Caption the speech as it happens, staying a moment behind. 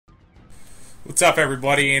What's up,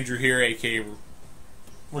 everybody? Andrew here, aka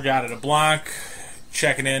Regata de Blanc,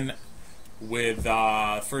 checking in with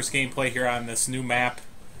first gameplay here on this new map,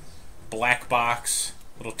 Black Box,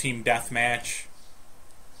 little team deathmatch.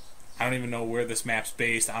 I don't even know where this map's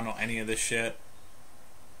based. I don't know any of this shit.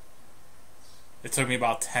 It took me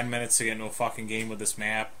about 10 minutes to get into a fucking game with this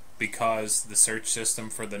map because the search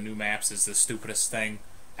system for the new maps is the stupidest thing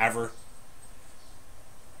ever.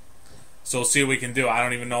 So we'll see what we can do. I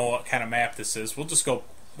don't even know what kind of map this is. We'll go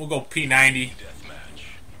P90.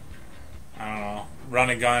 I don't know.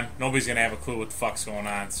 Run and gun. Nobody's gonna have a clue what the fuck's going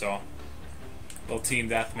on, so little team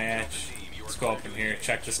deathmatch. Let's go up in here,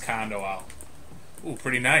 check this condo out. Ooh,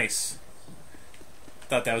 pretty nice.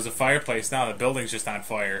 Thought that was a fireplace. Now the building's just on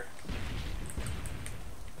fire.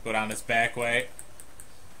 Go down this back way.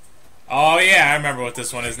 Oh yeah, I remember what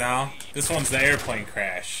this one is now. This one's the airplane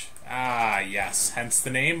crash. Ah, yes. Hence the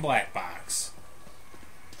name Black Box.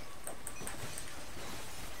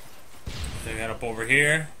 They got up over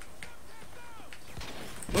here.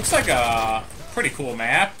 Looks like a pretty cool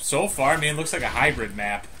map so far. I mean, it looks like a hybrid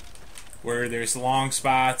map where there's long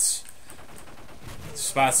spots,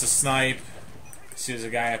 spots to snipe. See, there's a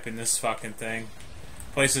guy up in this fucking thing.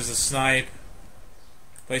 Places to snipe,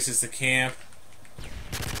 places to camp,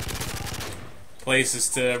 places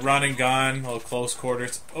to run and gun, little close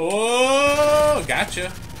quarters. Oh,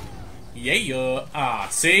 gotcha. Yeah. Ah,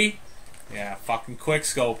 see? Yeah, fucking quick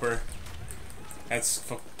scoper. That's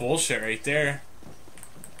bullshit right there.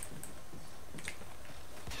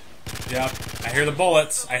 Yep, I hear the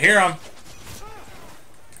bullets. I hear them.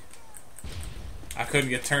 I couldn't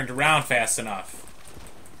get turned around fast enough.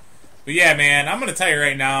 But yeah, man, I'm going to tell you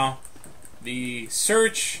right now, the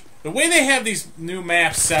search, the way they have these new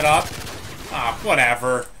maps set up,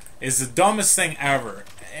 whatever, is the dumbest thing ever.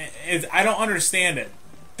 I don't understand it.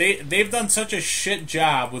 They've done such a shit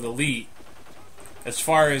job with Elite as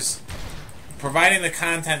far as providing the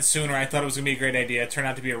content sooner. I thought it was going to be a great idea. It turned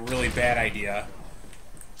out to be a really bad idea.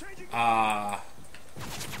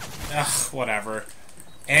 Whatever.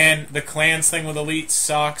 And the clans thing with Elite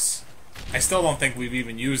sucks. I still don't think we've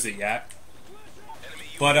even used it yet.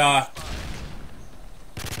 But,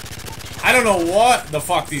 I don't know what the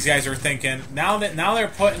fuck these guys are thinking. Now they're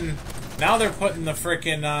putting the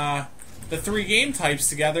frickin' the 3 game types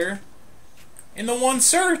together in the one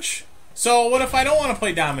search. So what if I don't want to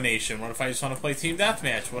play domination? What if I just want to play team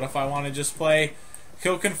deathmatch? What if I want to just play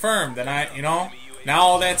kill confirmed? Then now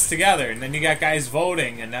all that's together, and then you got guys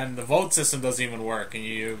voting, and then the vote system doesn't even work, and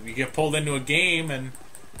you get pulled into a game, and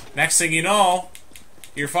next thing you know,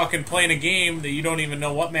 you're fucking playing a game that you don't even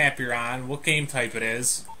know what map you're on, what game type it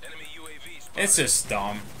is. It's just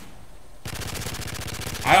dumb.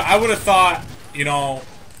 I would have thought,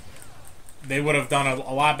 they would have done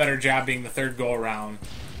a lot better job being the third go-around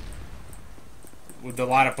with a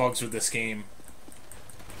lot of bugs with this game.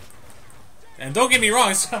 And don't get me wrong,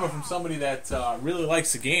 this is coming from somebody that really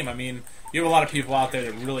likes the game. I mean, you have a lot of people out there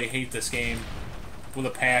that really hate this game with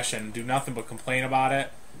a passion, do nothing but complain about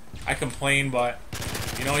it. I complain, but,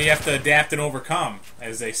 you have to adapt and overcome,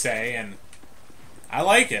 as they say, and I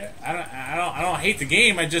like it. I don't hate the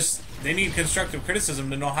game. They need constructive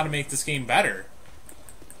criticism to know how to make this game better.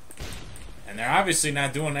 And they're obviously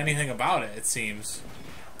not doing anything about it, it seems.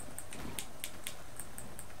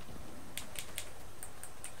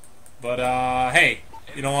 But, hey,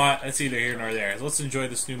 you know what? It's either here nor there. Let's enjoy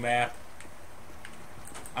this new map.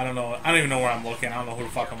 I don't know. I don't even know where I'm looking. I don't know who the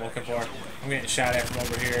fuck I'm looking for. I'm getting shot at from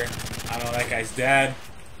over here. I don't know. That guy's dead.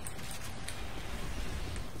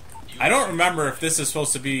 I don't remember if this is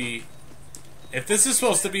supposed to be... If this is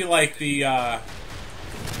supposed to be like the,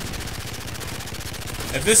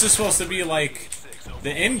 If this is supposed to be like the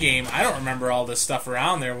in-game, I don't remember all this stuff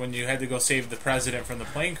around there when you had to go save the president from the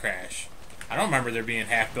plane crash. I don't remember there being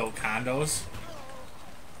half-built condos.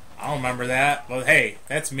 I don't remember that. But hey,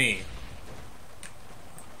 that's me.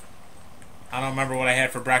 I don't remember what I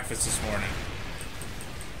had for breakfast this morning.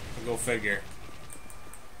 Go figure.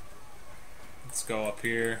 Let's go up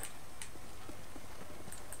here.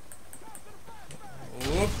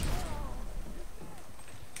 Whoop.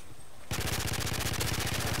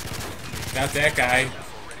 Got that guy.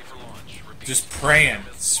 Just praying.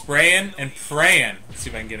 Spraying and praying. Let's see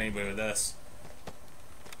if I can get anybody with this.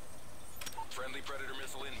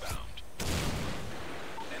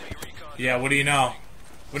 Yeah, what do you know?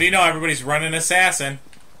 What do you know? Everybody's running assassin.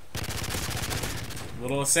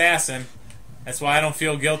 Little assassin. That's why I don't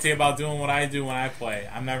feel guilty about doing what I do when I play.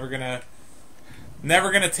 I'm never gonna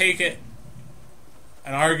take it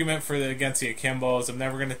an argument against the Akimbos. I'm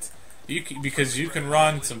never gonna because you can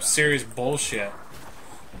run some serious bullshit.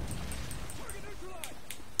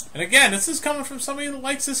 And again, this is coming from somebody that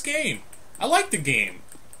likes this game. I like the game.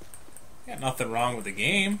 Got nothing wrong with the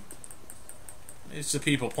game. It's the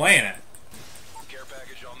people playing it. Care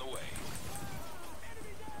package on the way.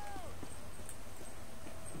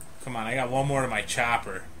 Come on, I got one more to my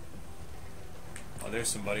chopper. Oh, there's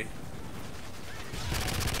somebody.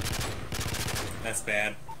 That's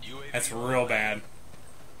bad. That's real bad.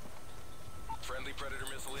 Friendly Predator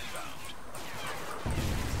missile inbound.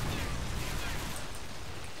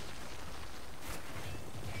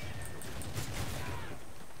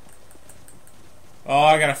 Oh,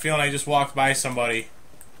 I got a feeling I just walked by somebody.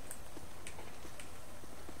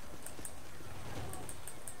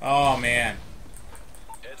 Oh, man.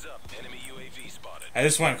 Heads up, enemy UAV spotted. I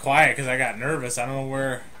just went quiet because I got nervous. I don't know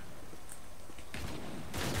where...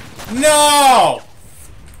 No!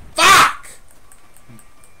 Fuck!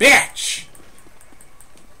 Bitch!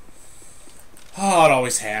 Oh, it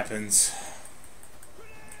always happens.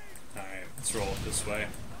 Alright, let's roll it this way.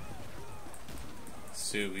 Let's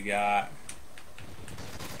see what we got.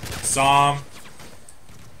 Saw him.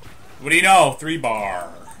 What do you know?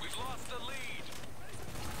 3-bar. We've lost the lead.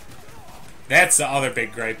 That's the other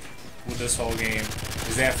big gripe with this whole game.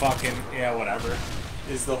 Is that fucking... Yeah, whatever.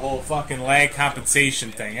 Is the whole fucking lag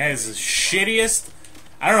compensation thing. That is the shittiest...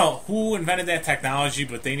 I don't know who invented that technology,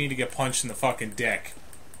 but they need to get punched in the fucking dick.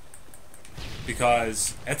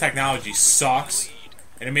 Because that technology sucks,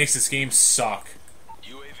 and it makes this game suck.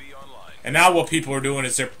 UAV online. And now what people are doing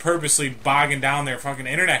is they're purposely bogging down their fucking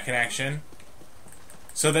internet connection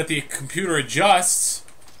so that the computer adjusts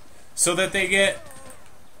so that they get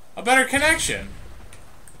a better connection.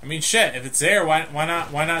 I mean, shit, if it's there, why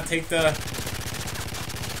not take the...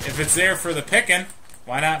 If it's there for the picking,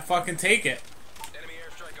 why not fucking take it? Enemy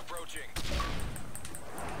airstrike approaching.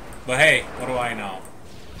 But hey, what do I know?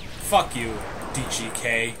 Fuck you,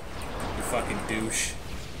 DGK. You fucking douche.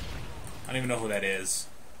 I don't even know who that is.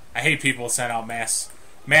 I hate people who send out mass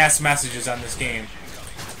messages on this game.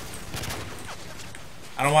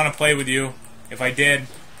 I don't want to play with you. If I did,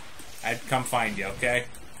 I'd come find you, okay?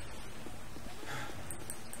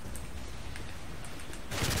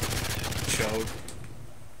 Chode.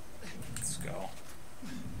 Let's go.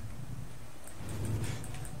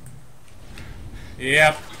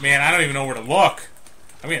 Yep, man, I don't even know where to look.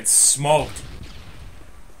 I'm getting smoked.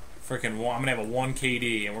 Freaking, I'm gonna have a 1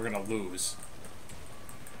 KD and we're gonna lose.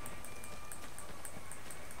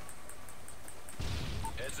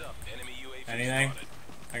 Heads up, enemy UAV Anything? spotted.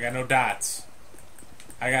 I got no dots.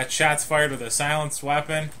 I got shots fired with a silenced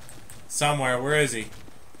weapon somewhere. Where is he?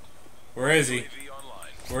 Where is he? UAV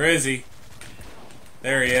online. Where is he?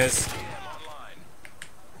 There he is. AM online.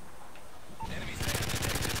 Enemy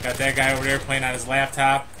stand. Got that guy over there playing on his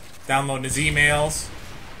laptop, downloading his emails.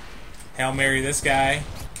 Hail Mary this guy.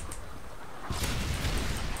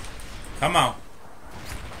 Come on.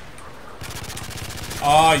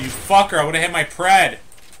 Oh, you fucker. I would have had my pred.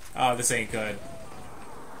 Oh, this ain't good.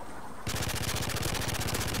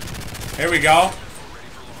 Here we go.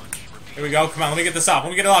 Here we go. Come on, let me get this off. Let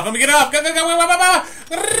me get it off. Let me get it off. Go, go, go, go, go, go,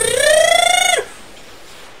 go.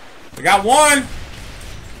 We got one.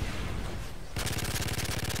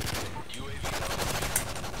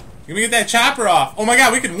 Let me get that chopper off. Oh my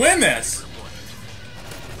god, we could win this.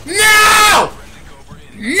 No!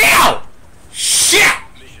 No! Shit!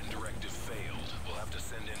 Mission directive failed. We'll have to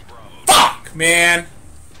send in Bravo. Fuck, man.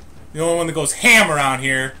 The only one that goes ham around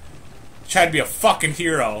here. Try to be a fucking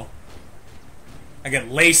hero. I get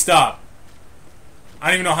laced up. I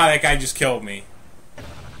don't even know how that guy just killed me.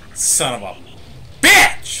 Son of a